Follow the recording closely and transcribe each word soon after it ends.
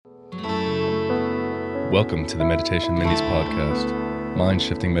Welcome to the Meditation Minis podcast,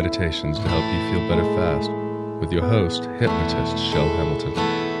 mind-shifting meditations to help you feel better fast, with your host, hypnotist Shel Hamilton.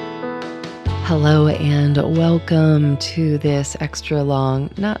 Hello and welcome to this extra long,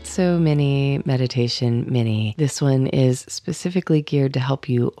 not so mini meditation mini. This one is specifically geared to help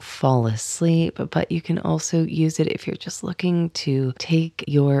you fall asleep, but you can also use it if you're just looking to take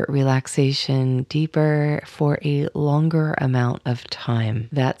your relaxation deeper for a longer amount of time.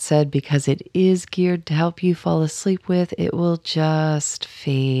 That said, because it is geared to help you fall asleep with, it will just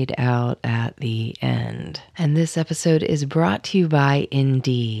fade out at the end. And this episode is brought to you by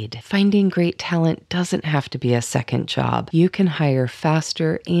Indeed. Finding great talent doesn't have to be a second job. You can hire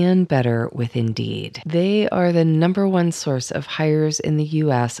faster and better with Indeed. They are the #1 source of hires in the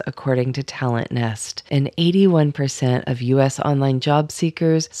U.S. according to Talent Nest, and 81% of U.S. online job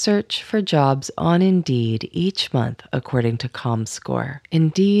seekers search for jobs on Indeed each month according to ComScore.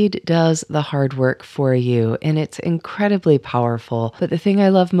 Indeed does the hard work for you, and it's incredibly powerful, but the thing I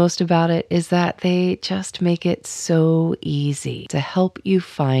love most about it is that they just make it so easy to help you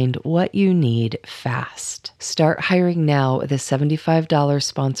find what you need fast. Start hiring now with a $75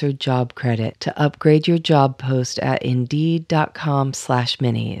 sponsored job credit to upgrade your job post at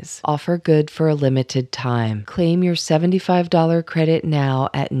Indeed.com/minis. Offer good for a limited time. Claim your $75 credit now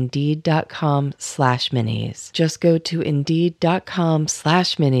at Indeed.com/minis. Just go to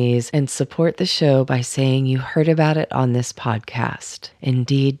Indeed.com/minis and support the show by saying you heard about it on this podcast.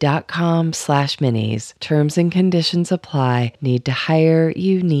 Indeed.com/minis. Terms and conditions apply. Need to hire?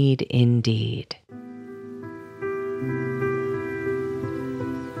 You need Indeed.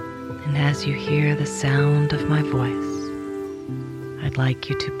 And as you hear the sound of my voice, I'd like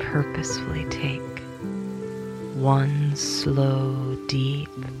you to purposefully take one slow,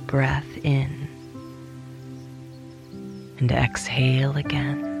 deep breath in and exhale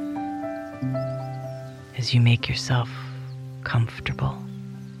again as you make yourself comfortable,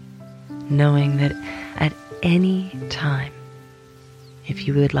 knowing that at any time, if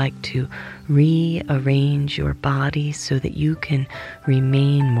you would like to rearrange your body so that you can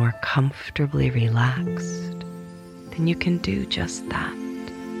remain more comfortably relaxed, then you can do just that.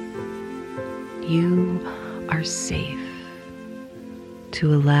 You are safe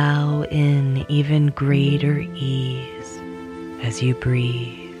to allow in even greater ease as you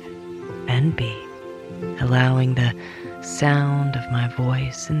breathe and be, allowing the sound of my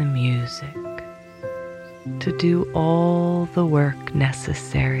voice and the music to do all the work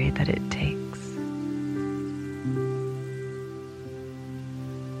necessary that it takes.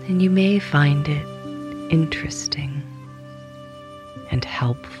 And you may find it interesting and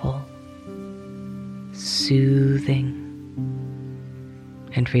helpful, soothing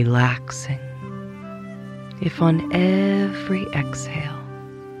and relaxing if on every exhale,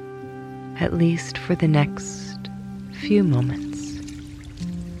 at least for the next few moments,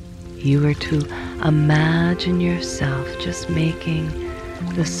 you were to imagine yourself just making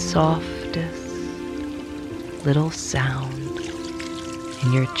the softest little sound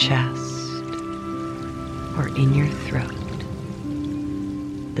in your chest or in your throat,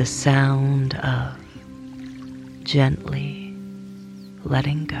 the sound of gently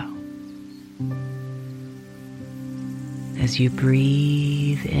letting go. As you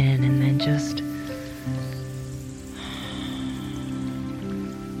breathe in and then just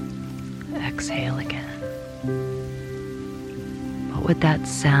exhale again. What would that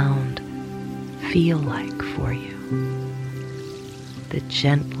sound feel like for you? The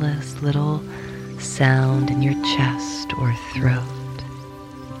gentlest little sound in your chest or throat.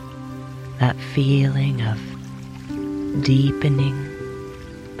 That feeling of deepening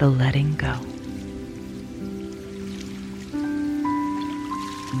the letting go.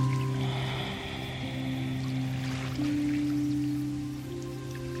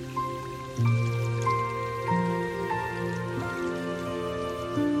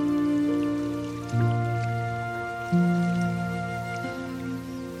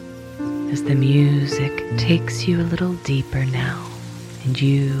 As the music takes you a little deeper now, and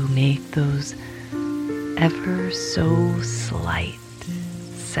you make those ever so slight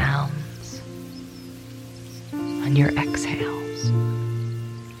sounds on your exhales.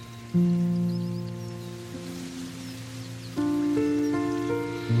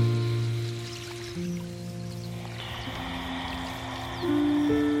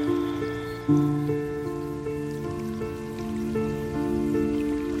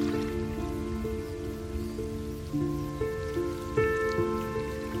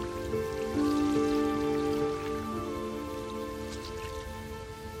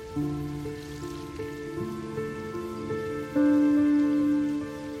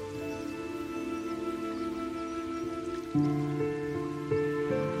 I'd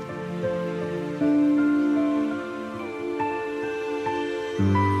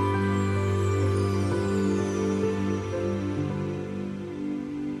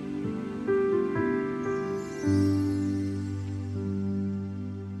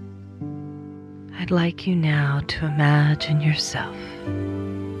like you now to imagine yourself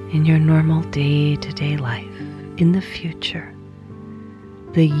in your normal day-to-day life, in the future,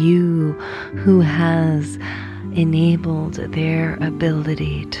 the you who has enabled their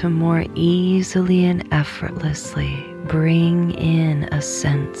ability to more easily and effortlessly bring in a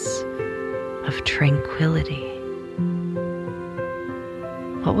sense of tranquility.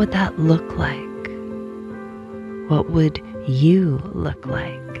 What would that look like? What would you look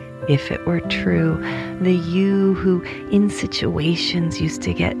like if it were true? The you who in situations used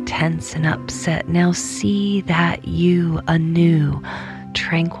to get tense and upset, now see that you anew,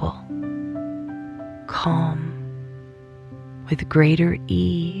 tranquil, calm, with greater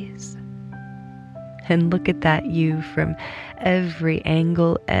ease. And look at that you from every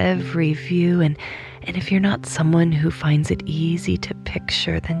angle, every view. And if you're not someone who finds it easy to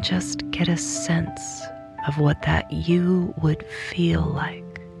picture, then just get a sense of what that you would feel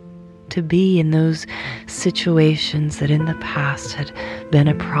like to be in those situations that in the past had been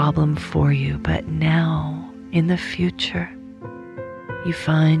a problem for you, but now in the future you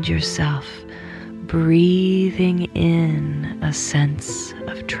find yourself breathing in a sense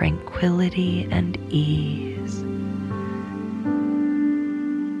of tranquility and ease.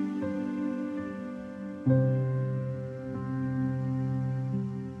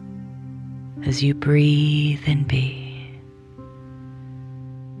 As you breathe and be,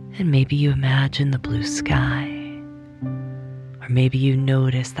 and maybe you imagine the blue sky, or maybe you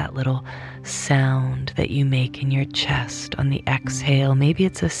notice that little sound that you make in your chest on the exhale. Maybe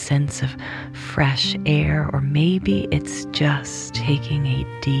it's a sense of fresh air, or maybe it's just taking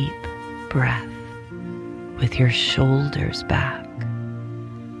a deep breath with your shoulders back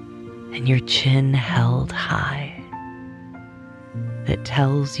and your chin held high. That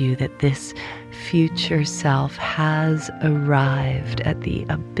tells you that this future self has arrived at the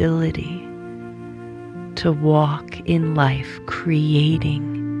ability to walk in life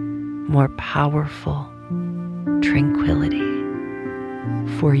creating more powerful tranquility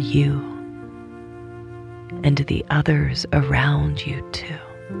for you and the others around you too.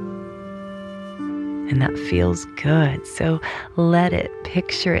 And that feels good, so let it,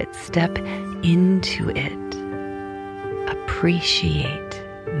 picture it, step into it. Appreciate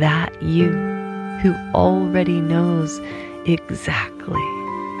that you who already knows exactly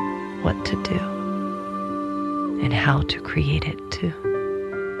what to do and how to create it too.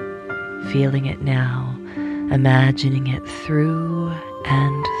 Feeling it now, imagining it through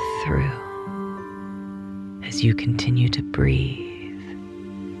and through as you continue to breathe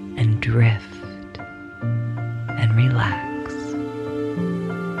and drift and relax.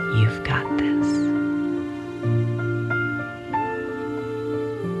 You've got this.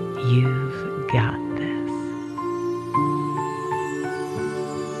 You've got this.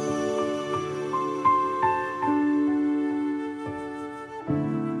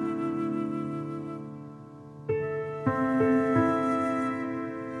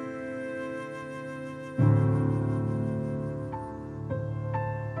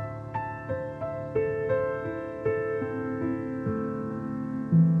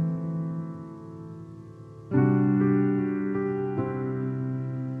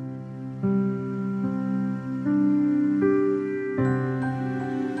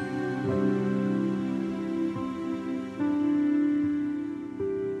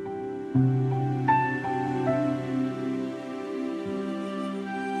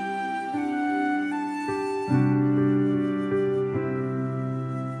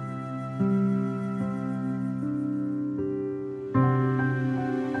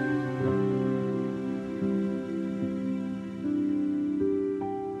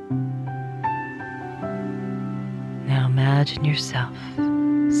 Imagine yourself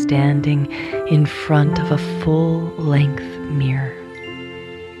standing in front of a full-length mirror,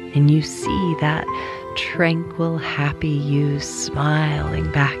 and you see that tranquil, happy you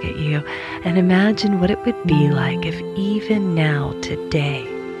smiling back at you. And imagine what it would be like if even now, today,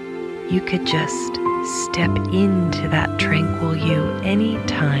 you could just step into that tranquil you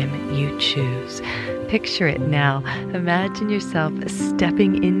anytime you choose. Picture it now. Imagine yourself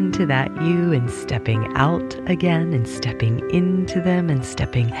stepping into that you and stepping out again and stepping into them and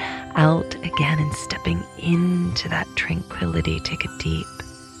stepping out again and stepping into that tranquility. Take a deep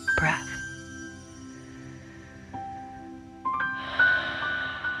breath.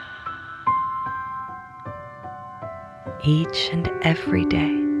 each and every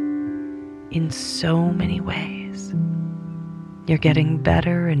day in so many ways. You're getting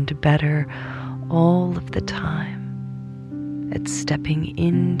better and better all of the time at stepping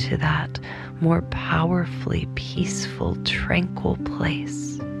into that more powerfully peaceful, tranquil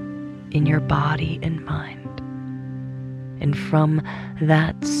place in your body and mind. And from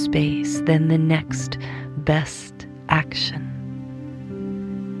that space, then the next best action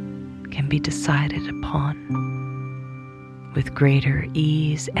can be decided upon with greater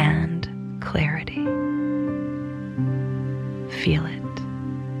ease and clarity. Feel it.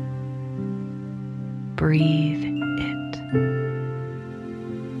 Breathe it.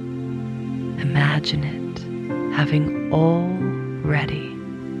 Imagine it having already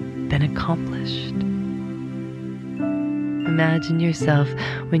been accomplished. Imagine yourself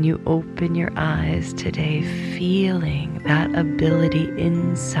when you open your eyes today, feeling that ability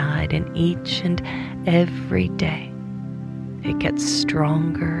inside, and each and every day it gets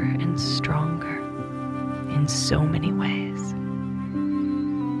stronger and stronger in so many ways.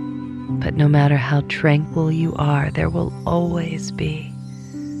 But no matter how tranquil you are, there will always be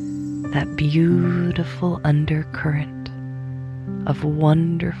that beautiful undercurrent of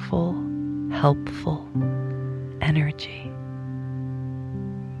wonderful, helpful energy.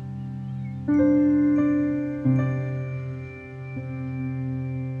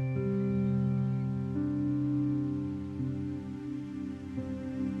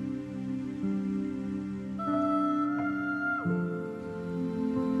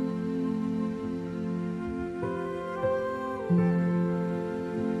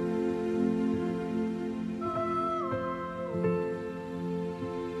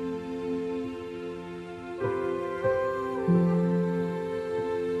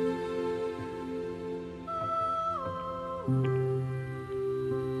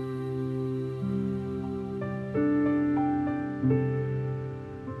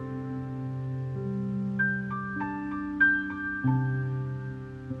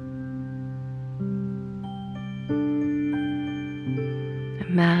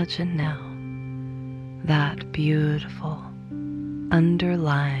 Imagine now that beautiful,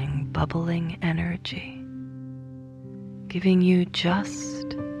 underlying, bubbling energy giving you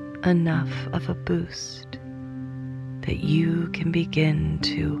just enough of a boost that you can begin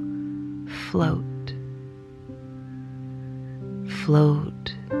to float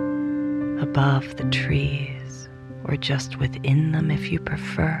above the trees, or just within them if you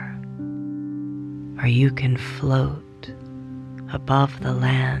prefer. Or you can float above the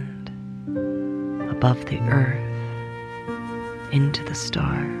land, above the earth, into the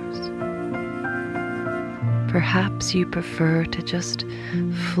stars. Perhaps you prefer to just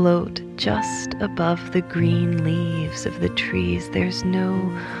float just above the green leaves of the trees. There's no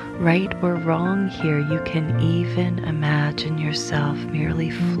right or wrong here. You can even imagine yourself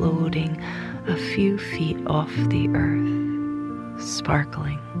merely floating a few feet off the earth,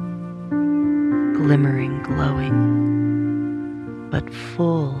 sparkling, glimmering, glowing, but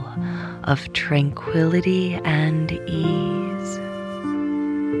full of tranquility and ease.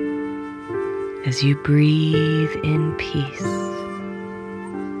 As you breathe in peace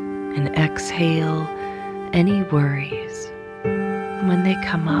and exhale any worries. When they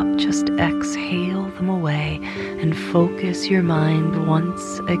come up, just exhale them away and focus your mind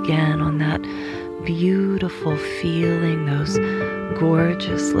once again on that beautiful feeling, those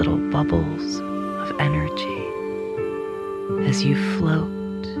gorgeous little bubbles of energy as you float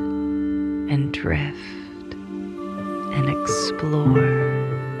and drift and explore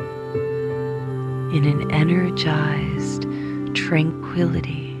in an energized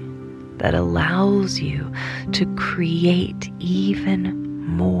tranquility that allows you to create even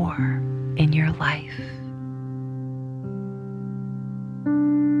more in your life.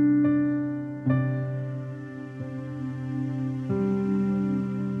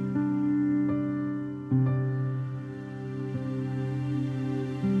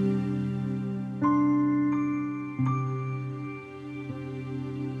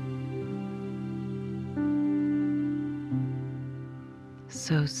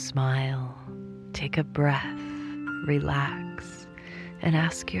 So smile, take a breath, relax, and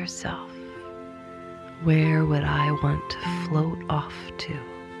ask yourself, where would I want to float off to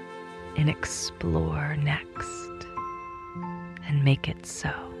and explore next? And make it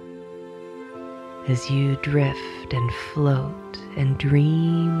so. As you drift and float and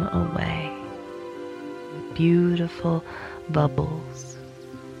dream away, beautiful bubbles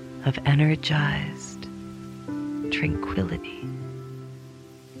of energized tranquility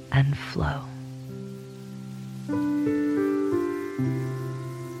and flow.